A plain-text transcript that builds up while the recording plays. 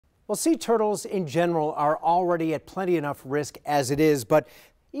Well, sea turtles in general are already at plenty enough risk as it is, but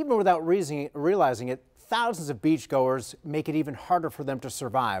even without realizing it, thousands of beachgoers make it even harder for them to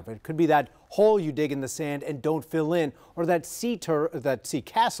survive. It could be that hole you dig in the sand and don't fill in, or that sea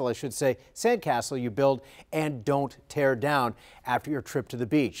castle, I should say, sand castle you build and don't tear down after your trip to the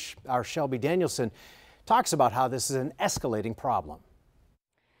beach. Our Shelby Danielson talks about how this is an escalating problem.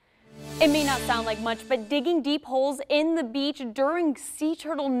 It may not sound like much, but digging deep holes in the beach during sea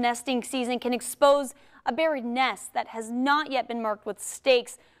turtle nesting season can expose a buried nest that has not yet been marked with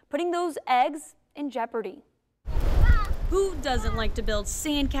stakes, putting those eggs in jeopardy. Who doesn't like to build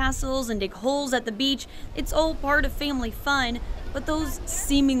sandcastles and dig holes at the beach? It's all part of family fun, but those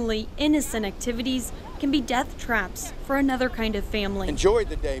seemingly innocent activities can be death traps for another kind of family. Enjoy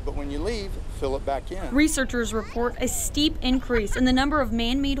the day, but when you leave, fill it back in. Researchers report a steep increase in the number of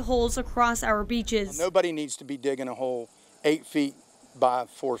man-made holes across our beaches. Nobody needs to be digging a hole 8 feet by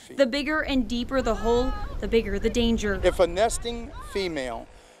 4 feet. The bigger and deeper the hole, the bigger the danger. If a nesting female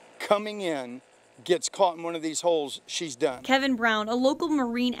coming in gets caught in one of these holes, she's done. Kevin Brown, a local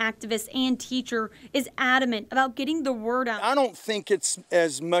marine activist and teacher, is adamant about getting the word out. I don't think it's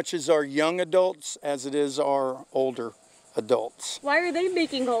as much as our young adults as it is our older adults. Why are they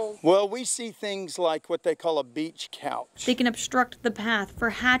making holes? Well, we see things like what they call a beach couch. They can obstruct the path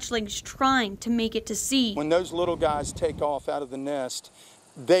for hatchlings trying to make it to sea. When those little guys take off out of the nest,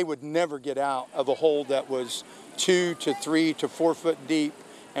 they would never get out of a hole that was 2 to 3 to 4 foot deep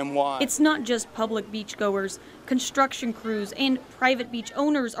and wide. It's not just public beachgoers. Construction crews and private beach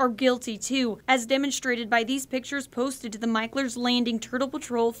owners are guilty too, as demonstrated by these pictures posted to the Meichlers Landing Turtle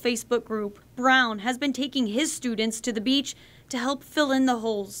Patrol Facebook group. Brown has been taking his students to the beach to help fill in the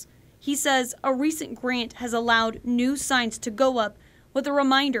holes. He says a recent grant has allowed new signs to go up with a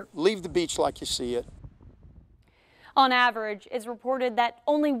reminder. Leave the beach like you see it. On average, it's reported that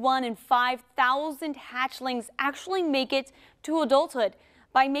only 1 in 5,000 hatchlings actually make it to adulthood.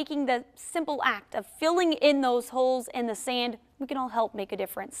 By making the simple act of filling in those holes in the sand, we can all help make a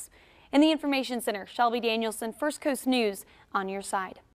difference. In the Information Center, Shelby Danielson, First Coast News, on your side.